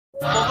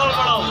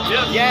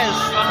यस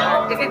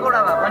एकै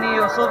कुरा भए पनि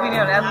यो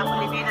सोभिनियर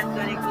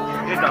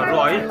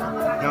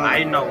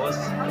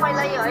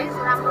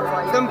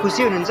एकदम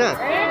खुसी हुनुहुन्छ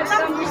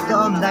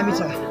एकदम दामी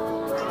छ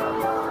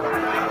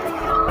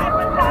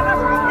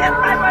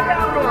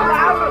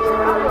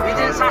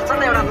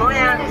साथसाथै एउटा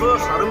नयाँ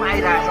जोसहरू पनि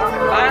आइरहेको छ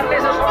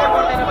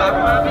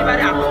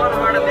बिहिबारे हाम्रो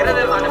तर्फबाट धेरै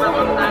धेरै धन्यवाद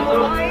भन्न चाहन्छु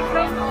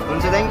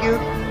हुन्छ थ्याङ्क यू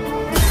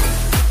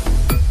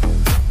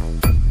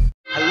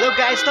हेलो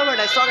गाइस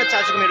तपाईँहरूलाई स्वागत छ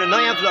आजको मेरो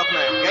नयाँ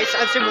ब्लगमा गाइस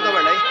आज चाहिँ म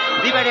तपाईँहरूलाई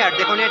बिहिबारे हाट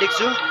देखाउने आँटेको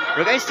छु र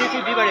गाइस त्यो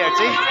चाहिँ बिहिबारे हाट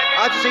चाहिँ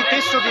आज चाहिँ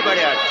तेस्रो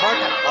बिहिबारे हाट थर्ड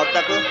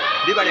हप्ताको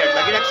बिहिबारे हाट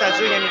लागिरहेको छ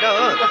आज यहाँनिर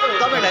हो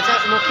तपाईँहरूलाई चाहिँ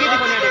आज म के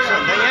देखाउने आँटेको छु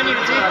भन्दा यहाँनिर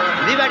चाहिँ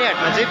बिहिबारे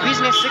हाटमा चाहिँ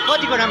बिजनेस चाहिँ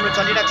कतिको राम्रो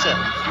चलिरहेको छ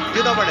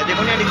त्यो तपाईँहरूलाई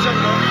देखाउने आँटेको छु नि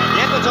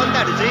यहाँको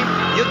जनताहरू चाहिँ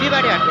यो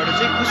बिहिबारे हाटबाट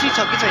चाहिँ खुसी छ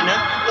कि छैन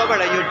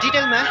तपाईँहरूलाई यो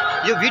डिटेलमा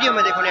यो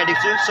भिडियोमा देखाउने आँटेको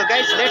छु so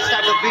guys let's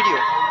start the video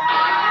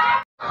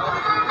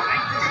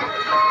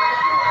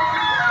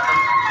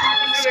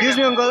Excuse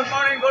me, uncle.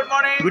 Good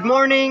morning. Good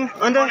morning.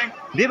 अन्त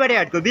बिहिबारे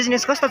हाटको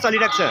बिजनेस कस्तो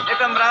चलिरहेको छ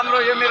एकदम राम्रो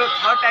यो मेरो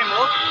थर्ड टाइम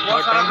हो म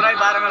सरद राई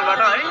 12 माइलबाट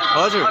है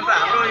हजुर अन्त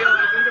हाम्रो यो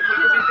जुन चाहिँ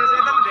फुलको बिजनेस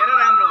एकदम धेरै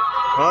राम्रो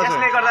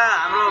यसले गर्दा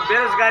हाम्रो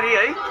बेरोजगारी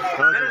है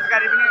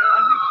बेरोजगारी पनि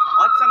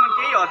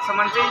केही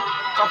हदसम्म चाहिँ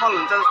सफल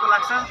हुन्छ जस्तो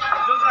लाग्छ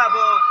जो चाहिँ अब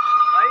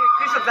है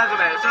कृषक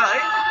दाजुभाइहरू छ है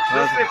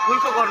जसले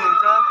फुलको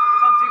गर्नुहुन्छ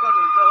सब्जी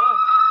गर्नुहुन्छ हो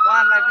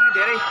उहाँहरूलाई पनि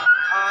धेरै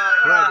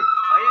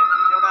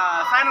एउटा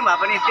सानो भए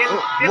पनि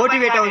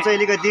मोटिभेट आउँछ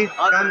अलिकति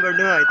काम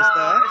गर्नु है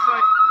त्यस्तो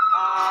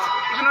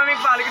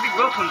इकोनोमिकमा अलिकति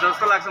ग्रोथ हुन्छ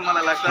जस्तो लाग्छ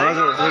मलाई लाग्छ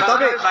हजुर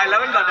तपाईँ भाइलाई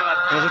पनि धन्यवाद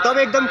हजुर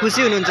तपाईँ एकदम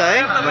खुसी हुनुहुन्छ है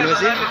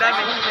भनेपछि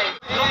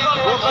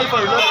लोकल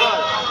फर लोकल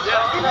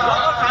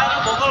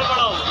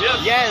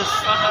यस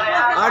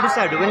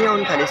आर्टिस्टहरू पनि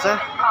आउनु थालेछ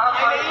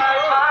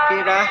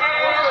केरा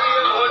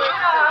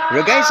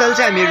र गाइस अहिले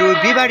चाहिँ हामीहरू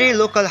बिहिबारे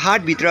लोकल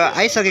हाटभित्र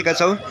आइसकेका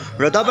छौँ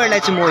र तपाईँहरूलाई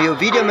चाहिँ म यो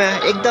भिडियोमा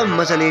एकदम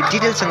मजाले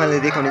डिटेलसँगले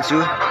देखाउने छु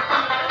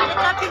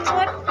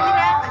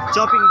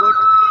चपिङ बोर्ड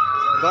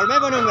घरमै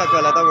बनाउनु भएको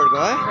होला तपाईँहरूको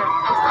है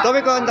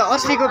तपाईँको अन्त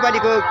अस्तिको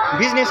पालिको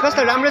बिजनेस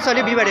कस्तो राम्रो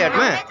चल्यो बिहिबारे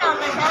हाटमा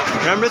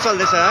राम्रो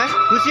चल्दैछ है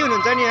खुसी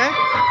हुनुहुन्छ नि है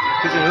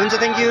खुसी हुनुहुन्छ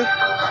थ्याङ्क यू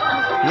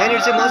यहाँनिर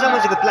चाहिँ मजा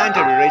मजाको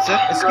प्लान्टहरू रहेछ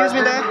एक्सक्युज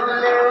मी दा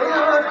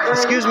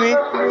एक्सक्युज मी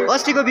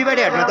अस्तिको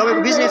बिहिबारे हाटमा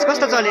तपाईँको बिजनेस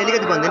कस्तो चल्यो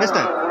अलिकति भनिदिनुहोस् न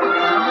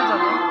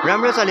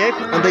राम्रो चल्यो है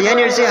अन्त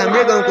यहाँनिर चाहिँ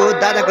हाम्रै गाउँको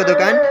दादाको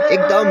दोकान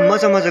एकदम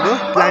मजा मजाको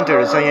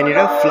प्लान्टहरू छ यहाँनिर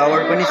फ्लावर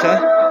पनि छ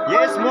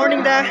यस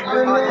मर्निङ दा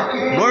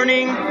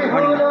मर्निङ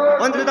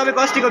अन्त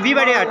तपाईँको अस्तिको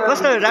बिहिबारे हाट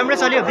कस्तो राम्रो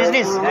चल्यो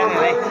बिजनेस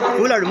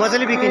फुलहरू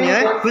मजाले बिक्रिने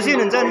है खुसी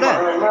हुनुहुन्छ अन्त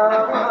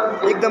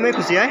एकदमै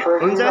खुसी है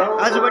हुन्छ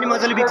आज पनि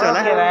मजाले बिक्छ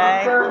होला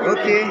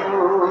ओके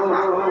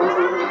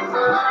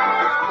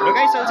र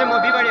गाइस अहिले चाहिँ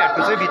म बिहिबारे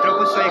हाटको चाहिँ भित्र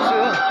पसिसकेको छु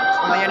हो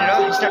अन्त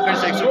यहाँनिर स्टार्ट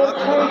गरिसकेको छु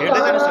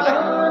हेर्दै जानुहोस् होला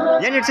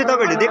यहाँनिर चाहिँ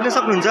तपाईँहरूले देख्न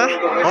सक्नुहुन्छ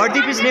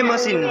हर्दी पिस्ने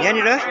मसिन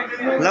यहाँनिर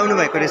लाउनु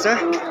भएको रहेछ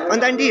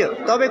अन्त आन्टी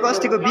तपाईँको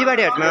अस्तिको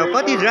बिहिबारे हाटमा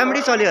कति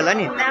राम्रै चल्यो होला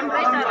नि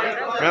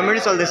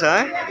राम्ररी चल्दैछ है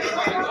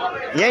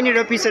यहीँनिर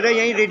पिसेर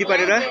यहीँ रेडी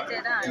पारेर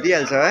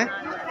दिइहाल्छ है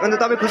अन्त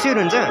तपाईँ खुसी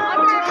हुनुहुन्छ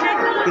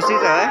खुसी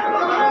छ है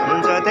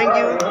हुन्छ थ्याङ्क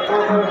यू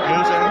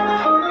हुन्छ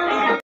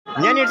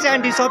यहाँनिर चाहिँ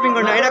आन्टी सपिङ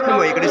गर्न आइराख्नु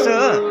भएको रहेछ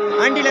हो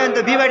आन्टीलाई अन्त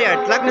बिहिबारे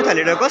हाट लाग्नु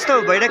थालेर कस्तो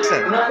भइरहेको छ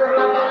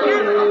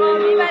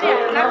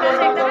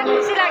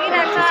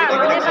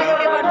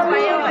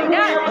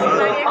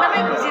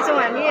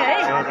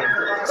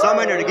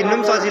सामानहरू किन्नु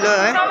पनि सजिलो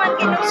है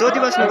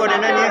सोधिबस्नु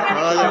पर्दैन नि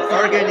हजुर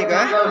अर्ग्यानिक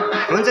है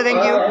हुन्छ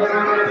थ्याङ्क यू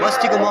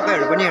बस्तीको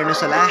मकैहरू पनि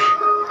हेर्नुहोस् होला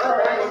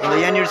अन्त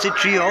यहाँनिर चाहिँ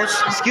tree house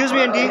excuse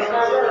me aunty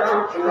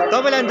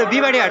तपाईँलाई अन्त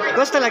बिहिबारे हाट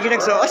कस्तो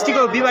लागिरहेको छ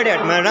अस्तिको बिहिबारे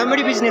हाटमा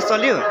राम्ररी बिजनेस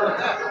चल्यो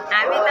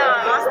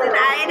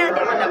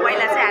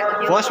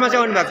फर्स्टमा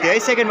चाहिँ आउनु भएको थियो है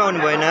सेकेन्डमा आउनु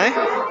भएन है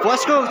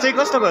फर्स्टको चाहिँ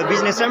कस्तो भयो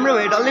बिजनेस राम्रो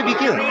भयो डल्लै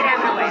बिक्यो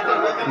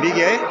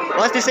बिक्यो है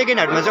अस्ति सेकेन्ड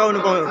हाटमा चाहिँ आउनु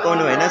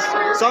पाउनु भएन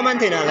सामान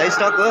थिएन होला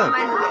स्टक हो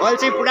अहिले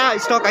चाहिँ पुरा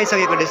स्टक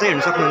आइसकेको रहेछ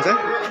हेर्नु सक्नुहुन्छ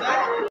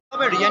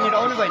तपाईँहरू यहाँनिर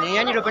आउनु भयो भने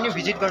यहाँनिर पनि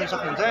भिजिट गर्न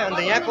सक्नुहुन्छ अन्त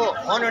यहाँको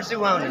अनर चाहिँ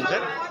उहाँ हुनुहुन्छ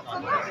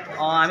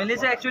हामीले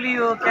चाहिँ एक्चुअली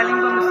यो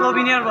कालिम्पोङ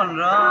सोभिनियर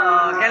भनेर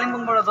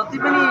कालिम्पोङबाट जति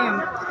पनि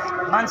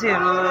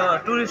मान्छेहरू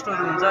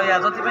टुरिस्टहरू हुन्छ या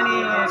जति पनि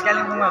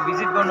कालिम्पोङमा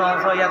भिजिट गर्नु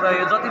आउँछ या त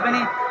यो जति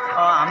पनि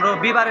हाम्रो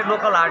बिहिबारे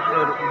लोकल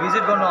हाटहरू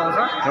भिजिट गर्नु आउँछ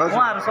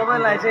उहाँहरू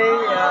सबैलाई चाहिँ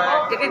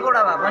एक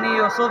एकवटा भए पनि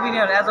यो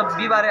सोभिनियर एज अ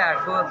बिहिबारे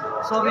हाटको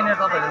सोभिनियर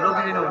तपाईँहरूले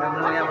रोकिदिनु भने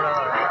म यहाँबाट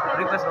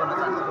रिक्वेस्ट गर्न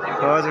चाहन्छु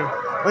हजुर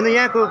अन्त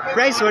यहाँको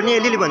प्राइस पनि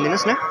अलिअलि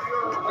भनिदिनुहोस् न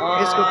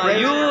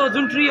यो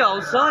जुन ट्री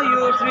हाउस छ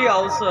यो ट्री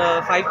हाउस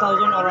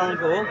 5000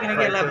 अराउन्डको हो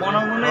किनकि यसलाई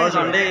बनाउनु नै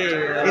झन्डै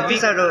यति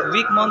साह्रो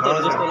विक मन्थहरू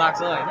जस्तो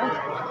लाग्छ होइन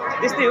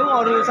त्यस्तै हो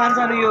अरू सानो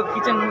सानो यो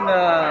किचन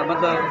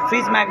मतलब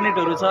फ्रिज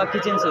म्याग्नेटहरू छ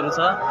किचन्सहरू छ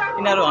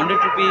यिनीहरू 100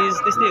 रुपिस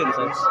त्यस्तैहरू छ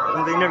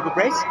अन्त यिनीहरूको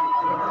प्राइस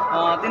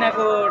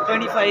तिनीहरूको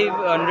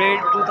 2500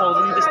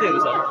 2000 त्यस्तैहरू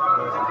छ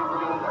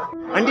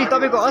आन्टी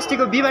तपाईँको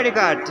अस्तिको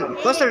बिहिबारेको हाट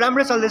कस्तो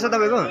राम्रो चल्दैछ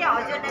तपाईँको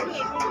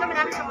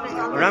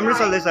राम्रो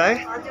चल्दैछ है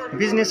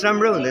बिजनेस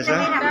राम्रो हुँदैछ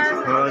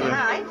हजुर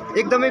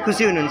एकदमै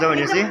खुसी हुनुहुन्छ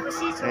भनेपछि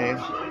ए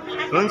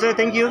हुन्छ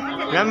थ्याङ्क यू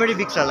राम्ररी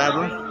बिक्छ होला अब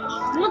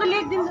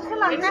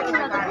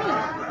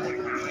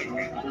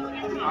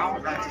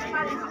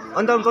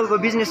अन्त अङ्कलको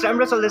बिजनेस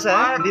राम्रो चल्दैछ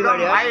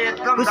बिहिबारे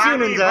खुसी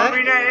हुनुहुन्छ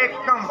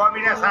एकदम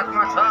बबिना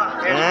साथमा छ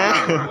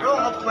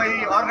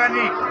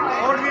अर्गानिक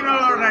ओरिजिनल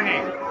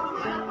अर्गानिक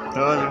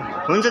हजुर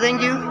हुन्छ thank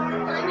you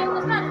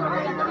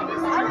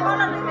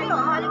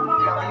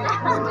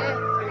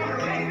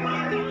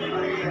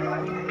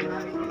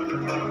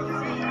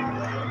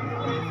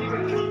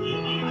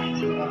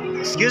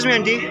excuse me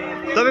aunty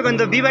तपाईँको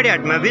अन्त बिहिबारे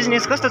हाटमा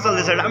बिजनेस कस्तो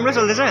चल्दैछ राम्रो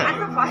चल्दैछ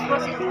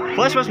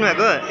फर्स्ट बस्नु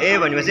भएको ए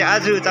भनेपछि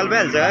आज चाल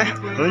पाइहाल्छ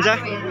हुन्छ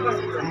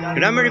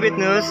राम्ररी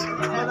बेच्नुहोस्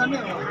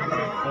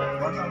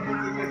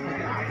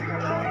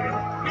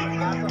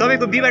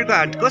तपाईँको बिहिबारको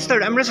हाट कस्तो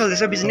राम्रो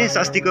चल्दैछ बिजनेस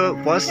अस्तिको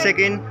फर्स्ट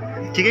सेकेन्ड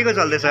ठिकैको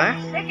चल्दैछ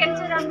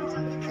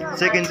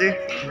सेकेन्ड चाहिँ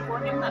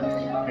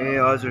ए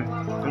हजुर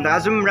अन्त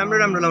आज पनि राम्रो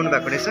राम्रो लाउनु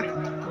भएको रहेछ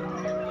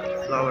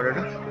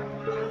फ्लावरहरू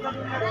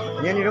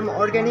यहाँनिर पनि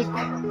अर्ग्यानिक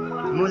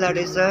मुला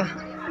रहेछ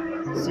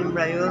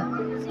सिमरायो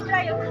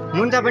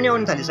मुन्टा पनि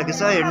आउनु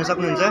थालिसकेछ हेर्नु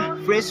सक्नुहुन्छ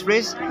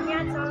फ्रेस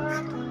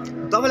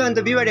तपाईँलाई अन्त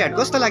बिहिबारे हाट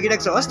कस्तो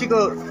लागिरहेको छ अस्तिको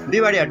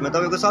बिहिबारे हाटमा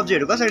तपाईँको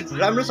सब्जीहरू कसरी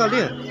राम्रो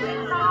चल्यो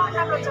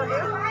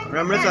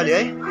राम्रो चल्यो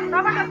है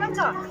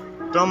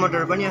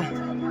टमाटर पनि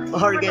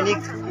अर्ग्यानिक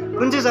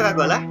कुन चाहिँ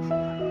जग्गाको होला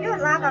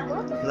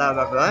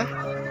लाभाको है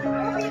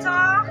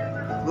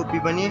कोपी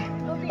पनि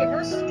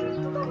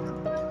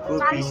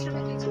कोपी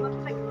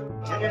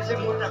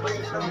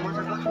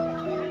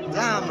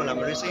लामो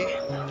लामो रहेछ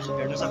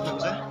हेर्नु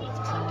सक्नुहुन्छ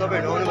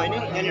तपाईँहरू आउनु भयो नि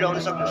यहाँनिर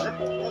आउनु सक्नुहुन्छ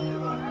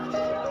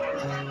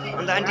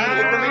अन्त आन्टी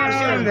एकदमै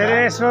खुसी हुनुहुन्छ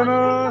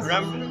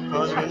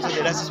हजुर हुन्छ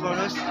धेरै आशिष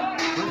पाउनुहोस्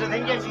हुन्छ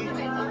thank you aunty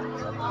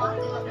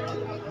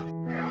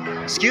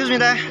excuse me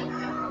दा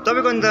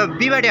तपाईँको अन्त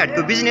बिहिबारे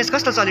हाटको बिजनेस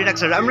कस्तो चलिरहेको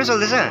छ राम्रो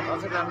चल्दैछ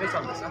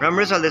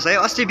राम्रो चल्दैछ है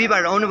अस्ति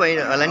बिहिबार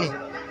आउनुभयो होला नि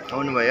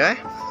आउनुभयो है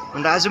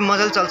अन्त आज पनि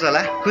मजाले चल्छ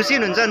होला खुसी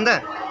हुनुहुन्छ अन्त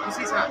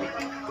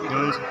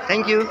हुन्छ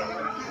thank you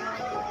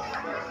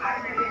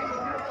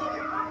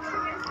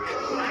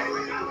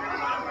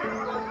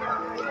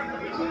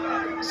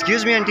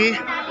excuse me aunty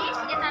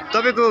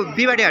तपाईँको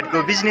बिहिबारे हाटको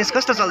बिजनेस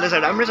कस्तो चल्दैछ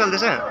राम्रो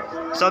चल्दैछ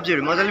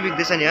सब्जीहरू मजाले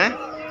बिक्दैछ नि है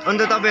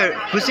अन्त तपाईँ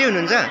खुसी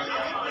हुनुहुन्छ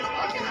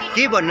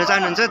के भन्नु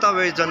चाहनुहुन्छ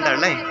तपाईँ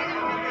जनताहरूलाई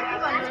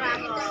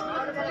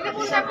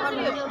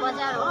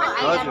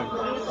हजुर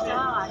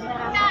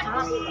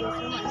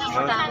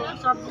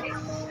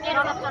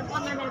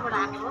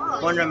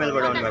 15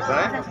 माइलबाट आउनु भएको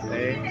है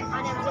ए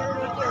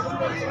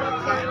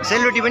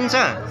सेलरोटी पनि छ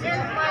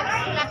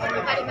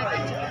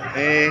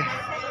ए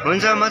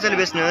हुन्छ मजाले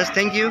बेच्नुहोस्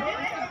थ्याङ्क यू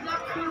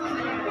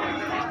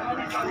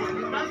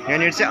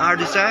यहाँनिर चाहिँ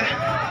आडु छ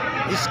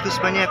इस्कुस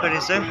पनि आएको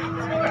रहेछ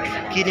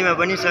किनीमा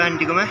पनि छ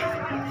आन्टीकोमा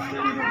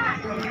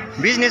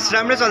बिजनेस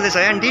राम्रो चल्दैछ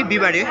है आन्टी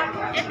बिहिबारे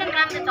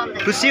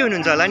खुसी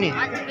हुनुहुन्छ होला नि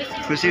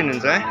खुसी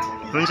हुनुहुन्छ है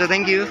हुन्छ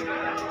thank you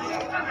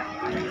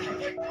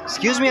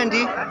excuse me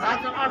aunty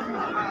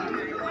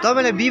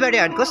तपाईँलाई बिहिबारे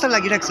हाट कस्तो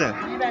लागिरहेको छ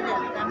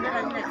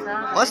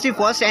अस्ति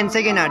फर्स्ट एन्ड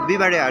सेकेन्ड हाट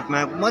बिहिबारे हाटमा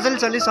मजाले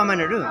चल्यो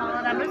सामानहरू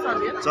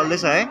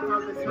चल्दैछ है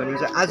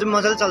भनेपछि आज पनि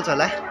मजाले चल्छ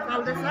होला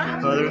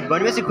हजुर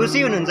भनेपछि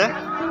खुसी हुनुहुन्छ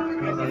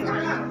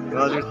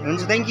हजुर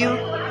हुन्छ थ्याङ्क यू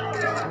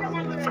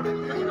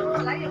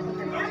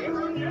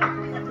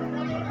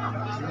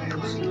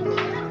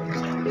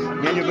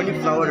यहाँनिर पनि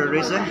फ्लावरहरू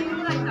रहेछ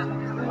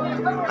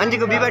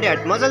आन्टीको बिहिबारे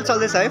हाट मजाले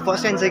चल्दैछ है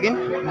फर्स्ट एन्ड सेकेन्ड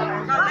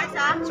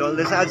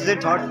चल्दैछ आज चाहिँ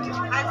थर्ड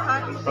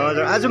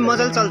हजुर आज पनि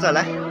मजाले चल्छ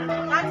होला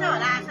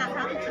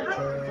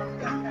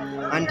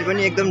आन्टी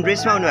पनि एकदम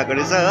ड्रेसमा आउनु भएको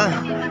रहेछ हो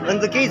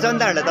अन्त केही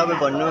जनताहरूलाई तपाईँ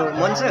भन्नु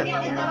मन छ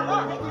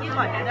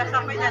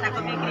सबैजनाको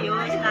बिक्री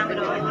होस्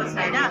राम्रो होस्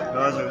होइन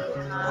हजुर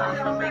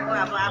सबैको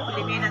अब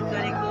आफूले मेहनत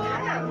गरेको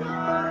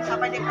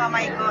सबैले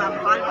कमाइको अब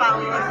फल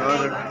पाओस्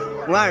हजुर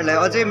उहाँहरूलाई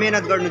अझै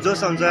मेहनत गर्नु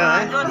जोस आउँछ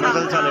है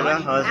मजाले चलेर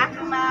हजुर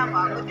आफ्नोमा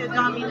भएको त्यो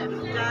जमिनहरू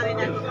हुन्छ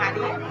यिनीहरू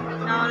खालि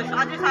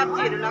अझै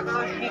सब्जीहरू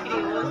लगाओस् बिक्री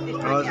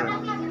होस् हजुर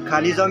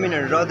खाली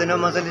जमिनहरू रहँदैन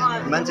मजाले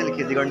मान्छेले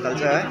खेती गर्न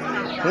थाल्छ है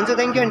हुन्छ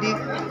थ्याङ्क यू आन्टी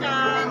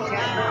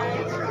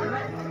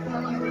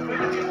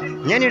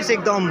यहाँनिर चाहिँ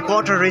एकदम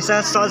कटर रहेछ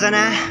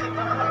सजना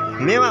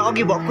मेवा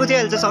अघि भक्कु थियो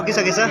अहिले चाहिँ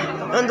सकिसकेछ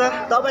अन्त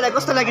तपाईँलाई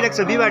कस्तो लागिरहेको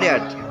छ बिहिबारे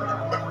हाट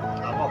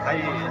अब खै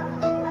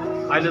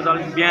अहिले त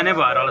अलिक बिहानै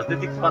भएर होला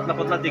त्यति पत्ला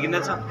पत्ला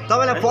देखिँदैछ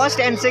तपाईँलाई फर्स्ट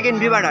एन्ड सेकेन्ड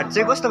बिहिबारे हाट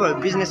चाहिँ कस्तो भयो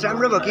बिजनेस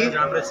राम्रो भयो कि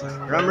राम्रै छ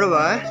राम्रो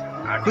भयो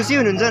है खुसी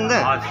हुनुहुन्छ नि त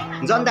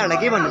जनताहरूलाई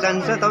के भन्नु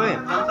चाहनुहुन्छ तपाईँ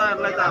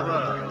जनताहरूलाई त अब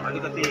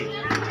अलिकति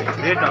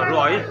रेटहरू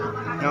है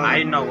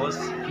हाई नहोस्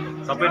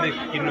सबैले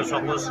किन्नु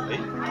सकोस् है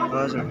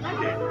हजुर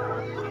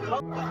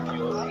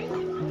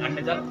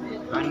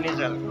अन्य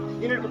जाल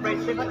यिनीहरूको प्राइस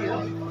चाहिँ कति हो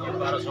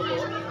 1200 को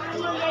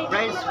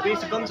प्राइस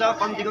बेसी कम छ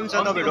कम्ती कम छ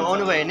तपाईँहरू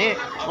आउनुभयो भने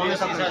पाउन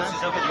सक्नुहुन्छ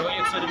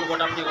 100 रुपियाँ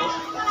गोटा पनि हो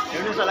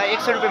हेर्नुहोस् होला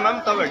 100 रुपियाँमा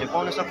पनि तपाईँहरूले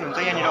पाउन सक्नुहुन्छ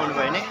यहाँनिर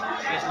आउनुभयो भने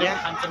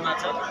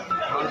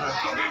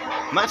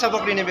माछा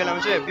पक्रिने बेलामा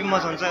चाहिँ हेभी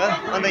मजा हुन्छ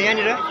अन्त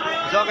यहाँनिर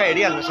जग्गा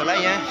हेरिहाल्नुहोस् होला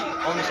यहाँ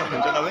आउन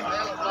सक्नुहुन्छ तपाईँ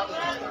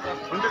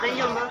हुन्छ थ्याङ्क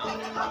यू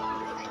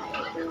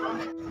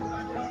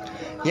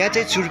यहाँ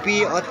चाहिँ छुर्पी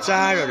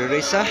अचारहरू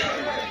रहेछ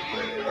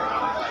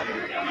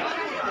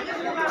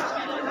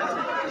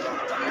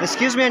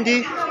एक्सक्युज मी आन्टी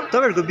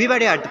तपाईँहरूको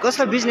बिहिबारे हाट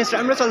कस्तो बिजनेस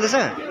राम्रो चल्दैछ?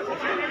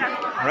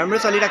 राम्रो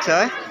चलिरहेको छ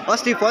है?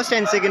 अस्ति फर्स्ट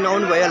एन्ड सेकेन्ड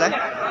आउनुभयो होला?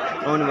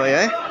 आउनुभयो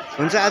है?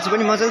 हुन्छ, आज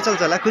पनि मजाले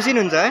चल्छ होला? खुसी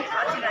हुनुहुन्छ है?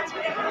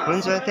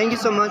 हुन्छ, thank you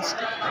so much.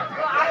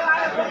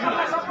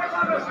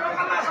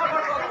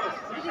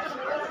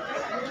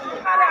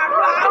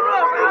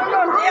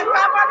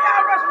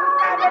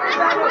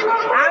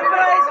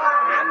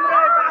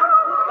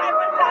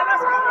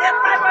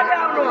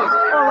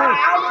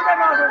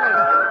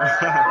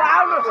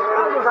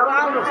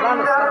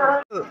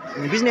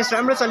 Business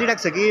राम्रो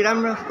चलिरहेको छ कि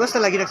राम्रो कस्तो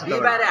लागिरहेको छ?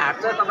 बिहिबारे हाट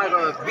चाहिँ तपाईँको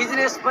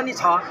बिजनेस पनि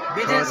छ,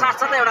 बिजनेस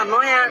साथसाथै एउटा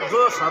नयाँ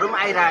जोसहरू पनि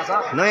आइरहेछ।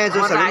 नयाँ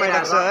जोसहरू पनि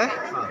आइरहेको छ है?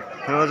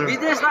 हजुर।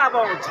 बिजनेस त अब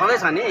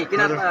छँदैछ नि,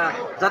 किन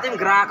जति पनि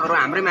ग्राहकहरू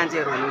हाम्रै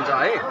मान्छेहरू हुनुहुन्छ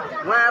है,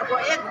 उहाँहरूको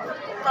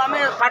एकदमै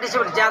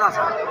पार्टिसिपेट ज्यादा छ,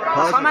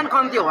 सामान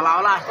कम्ती होला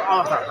होला जस्तो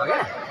अवस्था छ क्या।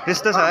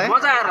 त्यस्तो छ है?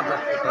 मजा आएर त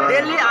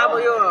डेली अब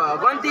यो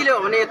गन्तीले हो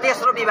भने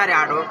तेस्रो बिहिबारे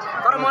हाट हो,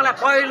 तर मलाई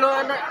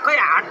पहिलोकै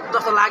हाट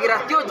जस्तो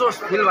लागिरहेको त्यो जोस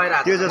फिल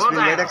भइरहेको त्यो जोस फिल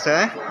भइरहेको छ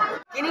है?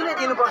 किनिनै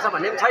दिनुपर्छ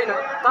भन्ने पनि छैन,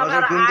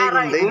 तपाईँहरू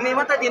घुमे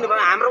मात्रै दिनुभयो,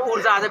 हाम्रो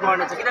ऊर्जा अझै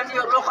बढ्ने छ, किनभने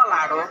यो लोकल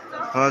हाट हो,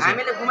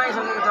 हामीले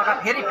गुमाइसकेको जग्गा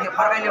फेरि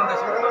फर्काइ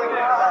ल्याउँदैछौँ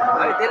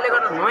है, त्यसले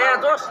गर्दा नयाँ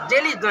जोस,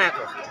 डेली नयाँ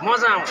जोस,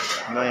 मजा आउँछ।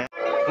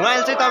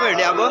 उहाँले चाहिँ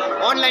तपाईँहरूले अब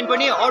अनलाइन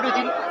पनि अरू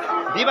दिन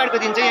बिहिबारको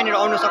दिन चाहिँ यहाँनिर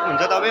आउनु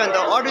सक्नुहुन्छ तपाईँ, अन्त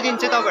अरू दिन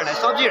चाहिँ तपाईँहरूलाई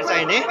सब्जीहरू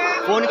चाहिने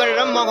फोन गरेर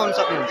पनि मगाउनु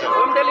सक्नुहुन्छ।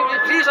 होम डेलिभरी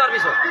फ्री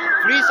सर्भिस हो।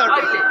 फ्री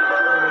सर्भिस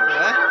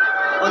है?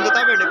 अन्त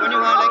तपाईँहरूले पनि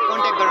उहाँलाई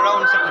कन्ट्याक्ट गरेर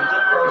आउनु सक्नुहुन्छ।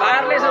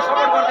 बाहिरले यसो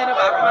सपोर्ट गरिदिनु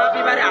भएकोमा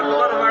बिहिबारे हाटको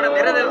तर्फबाट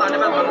धेरै धेरै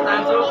धन्यवाद भन्न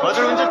चाहन्छु।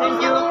 हजुर, हुन्छ,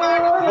 thank you.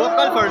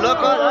 Vocal for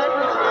local.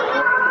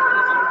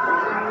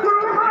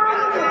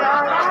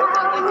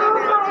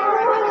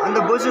 अन्त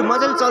बोजू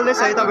मजाले चल्दैछ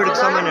है तपाईँहरूको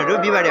सामानहरू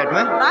बिहिबारे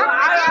हाटमा?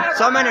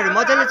 सामानहरू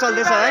मजाले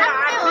चल्दैछ है?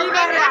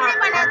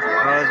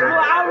 हजुर,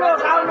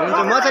 हुन्छ,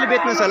 मजाले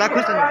बेच्नुहोस् होला,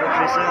 खुसी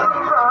हुनुहुन्छ।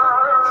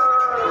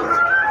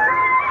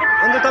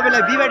 अन्त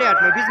तपाईँलाई बिहिबारे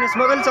हाटमा बिजनेस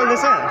मजाले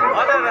चल्दैछ?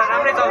 हजुर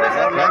राम्रै चल्दैछ।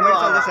 राम्रै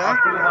चल्दैछ है?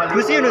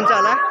 खुसी हुनुहुन्छ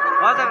होला?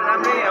 हजुर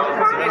राम्रै, अब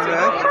खुसी नै छु।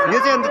 यो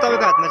चाहिँ अन्त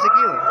तपाईँको हातमा चाहिँ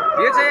के हो?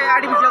 यो चाहिँ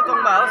आर्टिफिसियल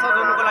तोङ्बा हो,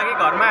 सजाउनुको लागि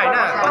घरमा होइन,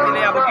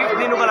 कतिले अब गिफ्ट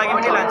दिनुको लागि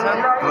पनि लान्छ।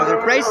 हजुर,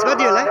 प्राइस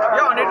कति होला?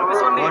 यो 100 रुपिस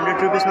ओन्ली। 100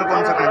 रुपिसमा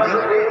पाउन सक्नुहुन्छ।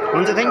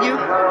 हुन्छ, थ्याङ्क यू।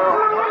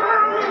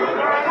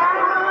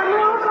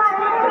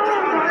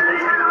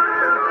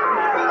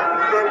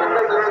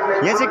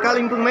 यहाँ चाहिँ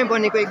कालिम्पोङमै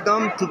बनेको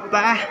एकदम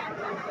थुक्पा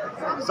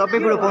सबै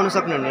कुरो पाउनु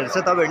सक्नुहुने रहेछ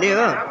तपाईँहरूले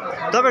हो।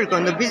 तपाईँहरूको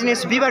अन्त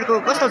बिजनेस बिहिबारको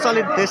कस्तो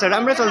चल्दैछ?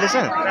 राम्रो चल्दैछ?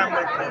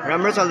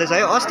 राम्रो चल्दैछ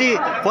है? अस्ति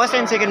फर्स्ट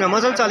एन्ड सेकेन्डमा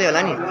मजाले चल्यो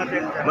होला नि?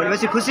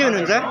 भनेपछि खुसी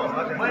हुनुहुन्छ?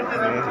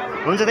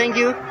 हुन्छ, थ्याङ्क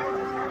यू।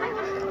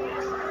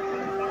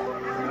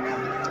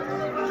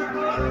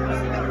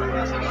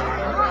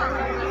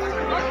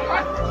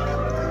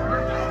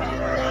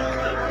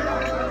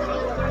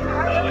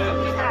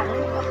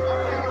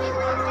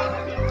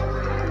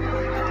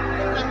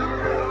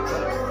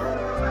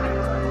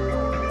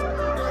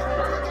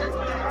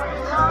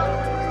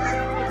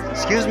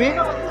 एक्सक्युज मी,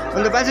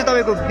 अन्त बाजे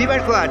तपाईँको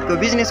बिहिबारको हाटको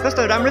बिजनेस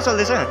कस्तो राम्रो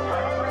चल्दैछ?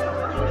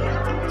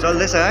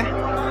 चल्दैछ है?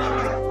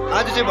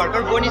 आज चाहिँ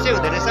भर्खर बोनी चाहिँ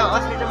हुँदो रहेछ,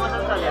 अस्ति चाहिँ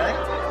मजाले चल्यो है?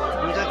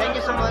 हुन्छ, थ्याङ्क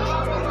यू सो मच।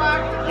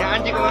 यहाँ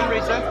आन्टीको पनि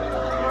रहेछ,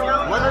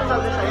 मजाले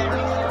चल्दैछ है?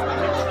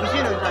 खुसी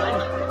हुनुहुन्छ होला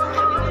नि?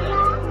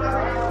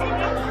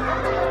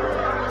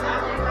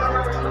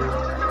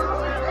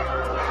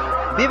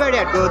 बिहिबारे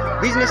हाटको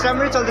बिजनेस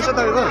राम्रै चल्दैछ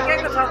तपाईँको?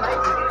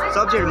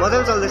 सब्जीहरू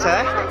मजाले चल्दैछ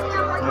है?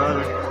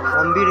 हजुर,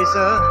 अम्बी रहेछ,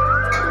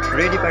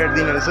 रेडी पारेर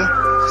दिनु रहेछ।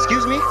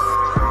 एक्सक्युज मी,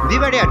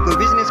 बिहिबारे हाटको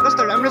बिजनेस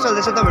कस्तो राम्रो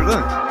चल्दैछ तपाईँहरूको?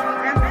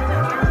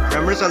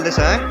 राम्रो चल्दैछ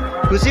है?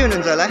 खुसी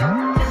हुनुहुन्छ होला?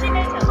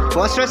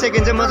 फर्स्ट र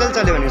सेकेन्ड चाहिँ मजाले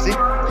चल्यो भनेपछि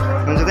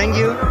हुन्छ, थ्याङ्क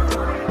यू।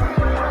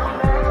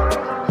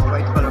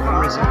 व्हाइट कलर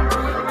राम्रो छ।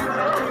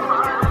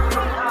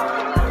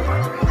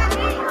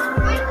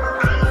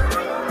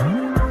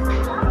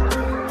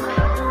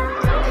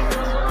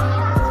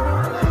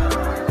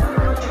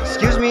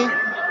 एक्सक्युज मी,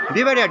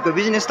 बिहिबारे हाटको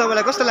बिजनेस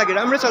तपाईँलाई कस्तो लाग्यो?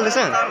 राम्रो चल्दैछ?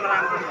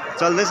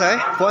 चल्दैछ है?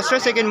 फर्स्ट र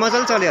सेकेन्ड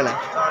मजाले चल्यो होला?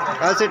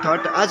 आज चाहिँ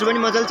थर्ड, आज पनि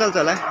मजाले चल्छ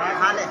होला?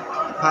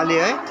 फाले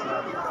है?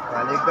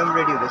 फाले एकदम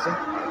रेडी हुँदैछ।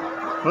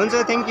 हुन्छ,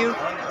 थ्याङ्क यू।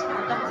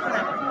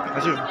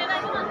 हजुर,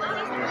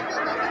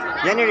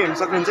 यहाँनिर हेर्नु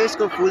सक्नुहुन्छ,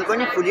 यसको फुल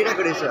पनि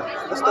फुलिरहेको रहेछ,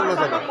 कस्तो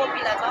मजाले।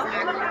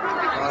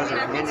 हजुर,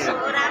 यहाँनिर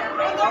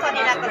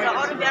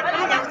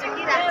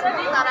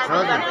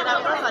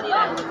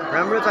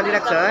राम्रो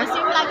चलिरहेको छ है?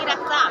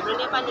 हाम्रो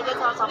नेपालीले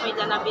छ,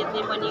 सबैजना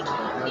बेच्ने पनि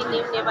किन्ने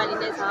नेपाली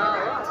नै छ हो।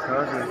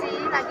 हजुर,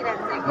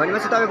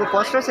 भनेपछि तपाईँको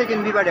फर्स्ट र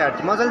सेकेन्ड बिहिबारे हाट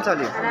मजाले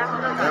चल्यो?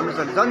 राम्रो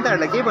चल्यो।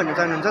 जनताहरूलाई के भन्न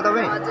चाहनुहुन्छ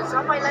तपाईँ? हजुर,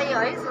 सबैलाई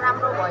है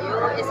राम्रो भयो,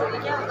 यसरी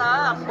क्या त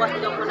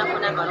बस्तीको कुना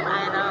कुना घरमा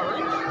आएर है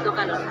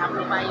दोकानहरू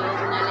राम्रो पायो,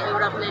 उनीहरूले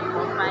एउटा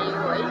प्लेटफर्म पायो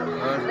है,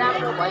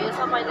 राम्रो भयो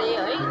सबैले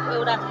है,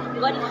 एउटा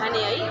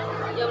गरिखाने है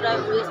एउटा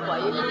उयस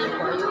भयो, इलिम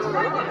भयो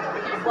हो।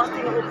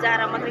 बस्तीमा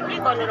उब्जाएर मात्रै के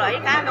गर्नु र है,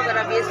 कहाँ लगेर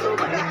बेच्नु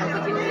भन्ने खालको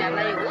थियो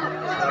उनीहरूलाई हो।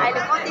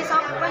 अहिले कति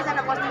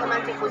सबैजना बस्तीको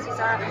मान्छे खुसी छ,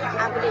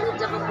 आफूले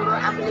उब्जाएको कुरो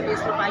आफूले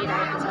बेच्नु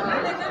पाइरहेको छ,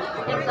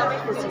 एकदमै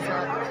खुसी छ।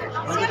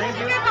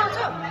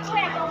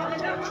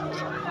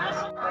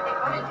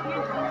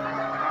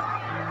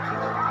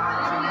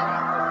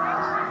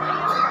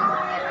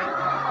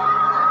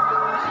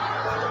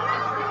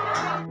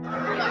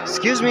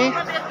 एक्सक्युज मी,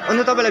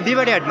 अन्त तपाईँलाई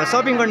बिहिबारे हाटमा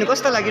सपिङ गर्नु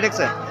कस्तो लागिरहेको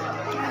छ?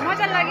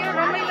 मजा लाग्यो,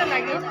 रमाइलो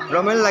लाग्यो।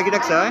 रमाइलो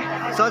लागिरहेको छ है?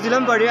 सजिलो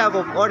पनि पऱ्यो, अब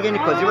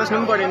अर्ग्यानिक खोजिबस्नु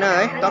पनि परेन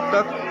है, टक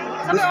टक।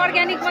 सबै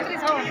अर्ग्यानिक मात्रै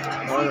छ।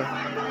 हजुर,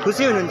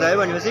 खुसी हुनुहुन्छ है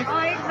भनेपछि?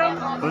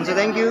 एकदम। हुन्छ,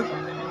 थ्याङ्क यू।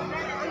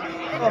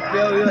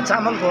 यो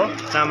चामलको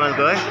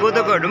चामलको है,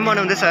 कोदोकोहरू पनि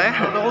बनाउँदैछ है?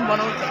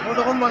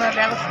 कोदोको पनि बनाएर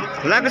ल्याएको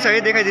छु। लगाएको छ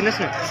है, देखाइदिनुहोस्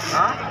न।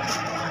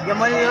 यो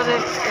मैले यो चाहिँ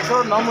यसो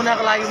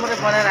नमुनाको लागि मात्रै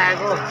बनाएर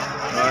आएको।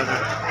 हजुर,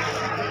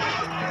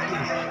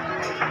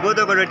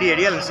 कोदोको रोटी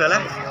हेरिहाल्नुहोस् होला।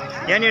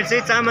 यहाँनिर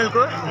चाहिँ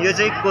चामलको, यो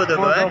चाहिँ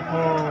कोदोको है।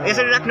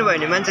 यसरी राख्नुभयो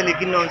भने मान्छेले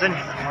किन्नु आउँछ नि।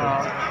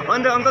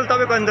 अन्त अङ्कल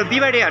तपाईँको अन्त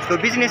बिहिबारे हाटको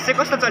बिजनेस चाहिँ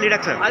कस्तो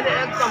चलिरहेको छ? अहिले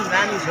एकदम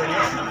दामी छ नि।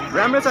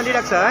 राम्रो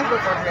चलिरहेको छ है?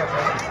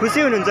 खुसी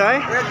हुनुहुन्छ है?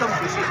 एकदम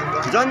खुसी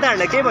छु।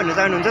 जनताहरूलाई के भन्नु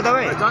चाहनुहुन्छ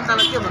तपाईँ?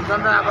 जनतालाई के भन्छ,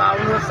 जनता अब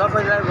आउनुहोस्,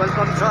 सबैलाई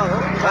वेलकम छ हो।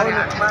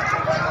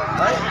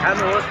 है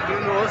खानुहोस्,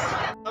 पिउनुहोस्।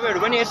 तपाईँहरू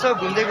पनि यसो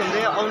घुम्दै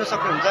घुम्दै आउनु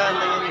सक्नुहुन्छ।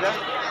 अन्त यहाँनिर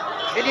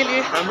यदि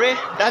हाम्रै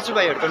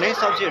दाजुभाइहरूको नै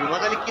सब्जीहरू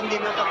मजाले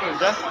किनिदिनु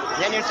सक्नुहुन्छ।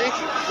 यहाँनिर चाहिँ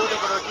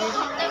कोदोको रोटी,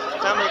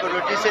 चामलको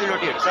रोटी,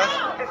 सेलरोटीहरू छ।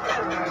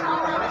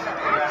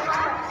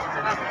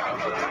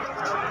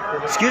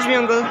 एक्सक्युज मी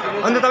अङ्कल,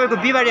 अन्त तपाईँको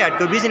बिहिबारे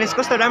हाटको बिजनेस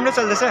कस्तो राम्रो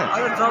चल्दैछ?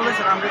 चल्दैछ,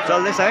 राम्रो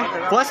चल्दैछ है?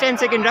 फर्स्ट एन्ड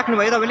सेकेन्ड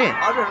राख्नुभयो तपाईँले?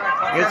 हजुर।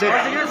 यो चाहिँ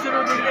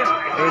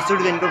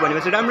सुरुदेखिको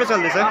भनेपछि राम्रो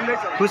चल्दैछ?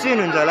 खुसी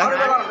हुनुहुन्छ होला?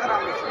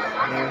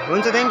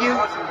 हुन्छ, थ्याङ्क यू।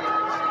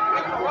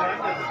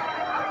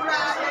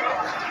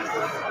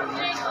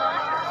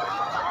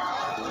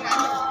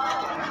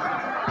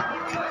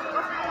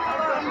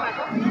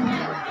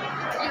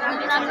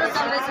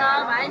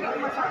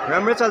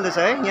 राम्रो चल्दैछ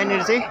है?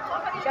 यहाँनिर चाहिँ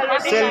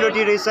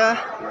सेलरोटी रहेछ,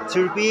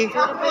 छुर्पी,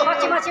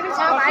 मच्छी पनि छ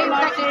भाइ,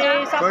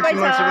 पर्ची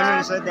मर्ची पनि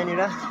रहेछ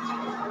त्यहाँनिर,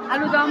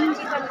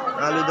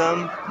 आलुदम,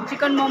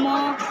 चिकन मोमो।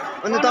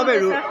 अन्त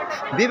तपाईँहरू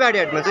बिहिबारे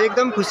हाटमा चाहिँ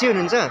एकदम खुसी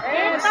हुनुहुन्छ?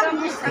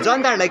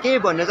 जनताहरूलाई केही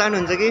भन्न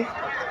चाहनुहुन्छ कि?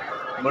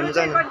 भन्नु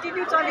चाहनु?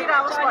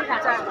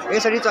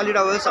 यसरी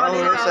चलिरहोस्,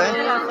 आउनुहोस् है।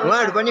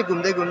 उहाँहरू पनि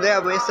घुम्दै घुम्दै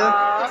अब यसो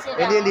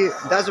अलिअलि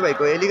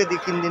दाजुभाइको अलिकति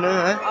किनिदिनु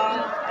है।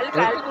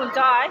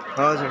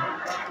 हजुर,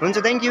 हुन्छ,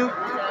 थ्याङ्क यू।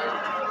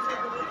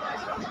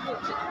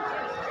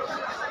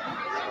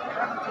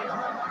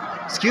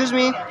 एक्सक्युज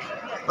मी,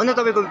 अन्त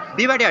तपाईँको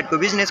बिहिबारे हाटको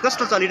बिजनेस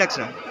कस्तो चलिरहेको छ?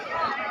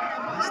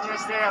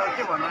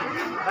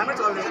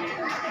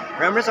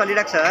 राम्रो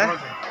चलिरहेको छ है?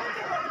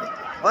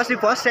 अस्ति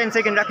फर्स्ट एन्ड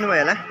सेकेन्ड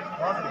राख्नुभयो होला?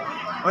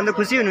 अन्त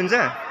खुसी हुनुहुन्छ?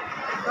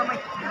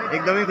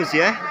 एकदमै खुसी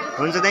है?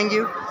 हुन्छ, थ्याङ्क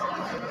यू।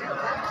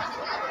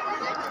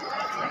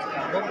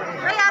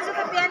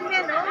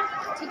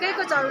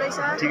 ठिकैको चल्दैछ।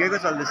 ठिकैको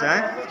चल्दैछ है?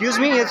 एक्सक्युज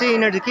मी, यो चाहिँ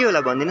यिनीहरू के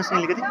होला भनिदिनुहोस् न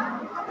अलिकति।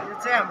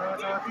 चाहिँ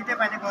हाम्रो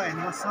तितेपातीको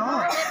हेर्नुहोस् हो।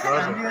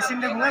 हामीले यो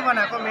सिन्देबुङमै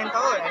बनाएको मेन त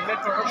हो, हेन्डमेड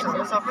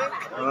प्रडक्ट्सहरू सबै।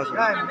 र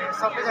हामीले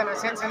सबैजना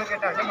सानो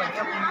केटाहरूले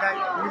भनेर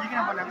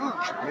मिलिकन बनाएको।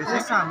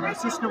 यसमा हाम्रो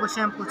सिस्नुको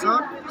स्याम्पू छ।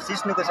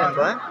 सिस्नुको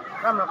स्याम्पू है?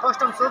 र हाम्रो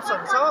कस्टम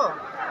सोप्सहरू छ हो,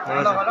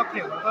 अलग अलग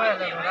फ्लेभरको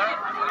एलोभेरा,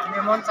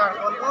 लेमन,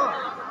 चारकोलको।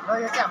 र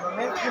यो चाहिँ हाम्रो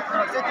मेन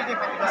प्रोडक्ट चाहिँ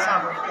तितेपातीको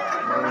साबुन।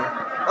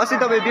 अस्ति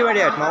तपाईँ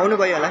बिहिबारे हाटमा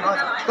आउनुभयो होला?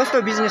 कस्तो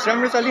बिजनेस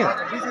राम्रो चल्यो?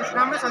 बिजनेस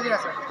राम्रो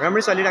चलिरहेको छ।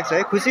 राम्रै चलिरहेको छ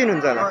है? खुसी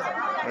हुनुहुन्छ होला?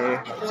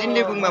 ए,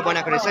 सिन्देबुङमा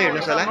बनाएको रहेछ,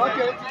 हेर्नुहोस् होला।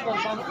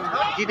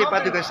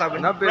 तितेपातीको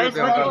साबुन 90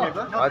 रुपियाँ।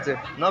 हजुर,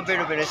 90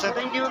 रुपियाँ रहेछ।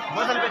 Thank you.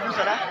 मजाले बेच्नुहोस्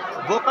होला।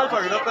 भोकल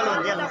फर लोकल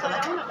भनिदिइहाल्नुहोस् होला।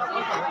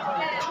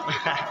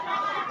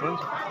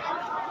 हुन्छ।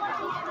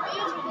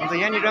 अन्त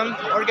यहाँनिर पनि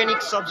अर्ग्यानिक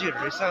सब्जीहरू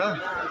रहेछ हो,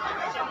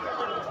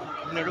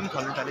 यिनीहरू पनि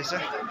फल्नु थालेछ।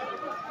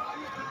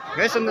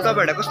 गाइस, अन्त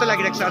तपाईँहरूलाई कस्तो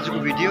लागिरहेको छ आजको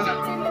भिडियो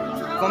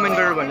कमेन्ट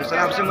गरेर भन्नुहोस्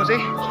होला। अब चाहिँ म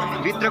चाहिँ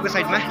भित्रको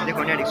साइडमा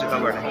देखाउने आँटेको छु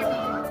तपाईँहरूलाई।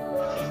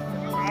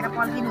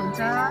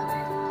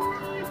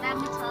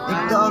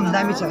 एकदम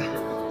दामी छ,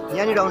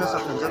 यहाँनिर आउन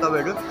सक्नुहुन्छ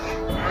तपाईँहरू।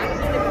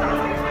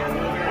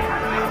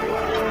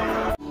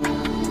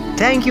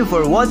 Thank you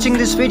for watching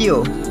this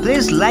video.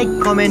 Please like,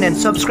 comment and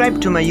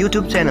subscribe to my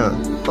YouTube channel.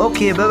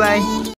 Okay, bye bye.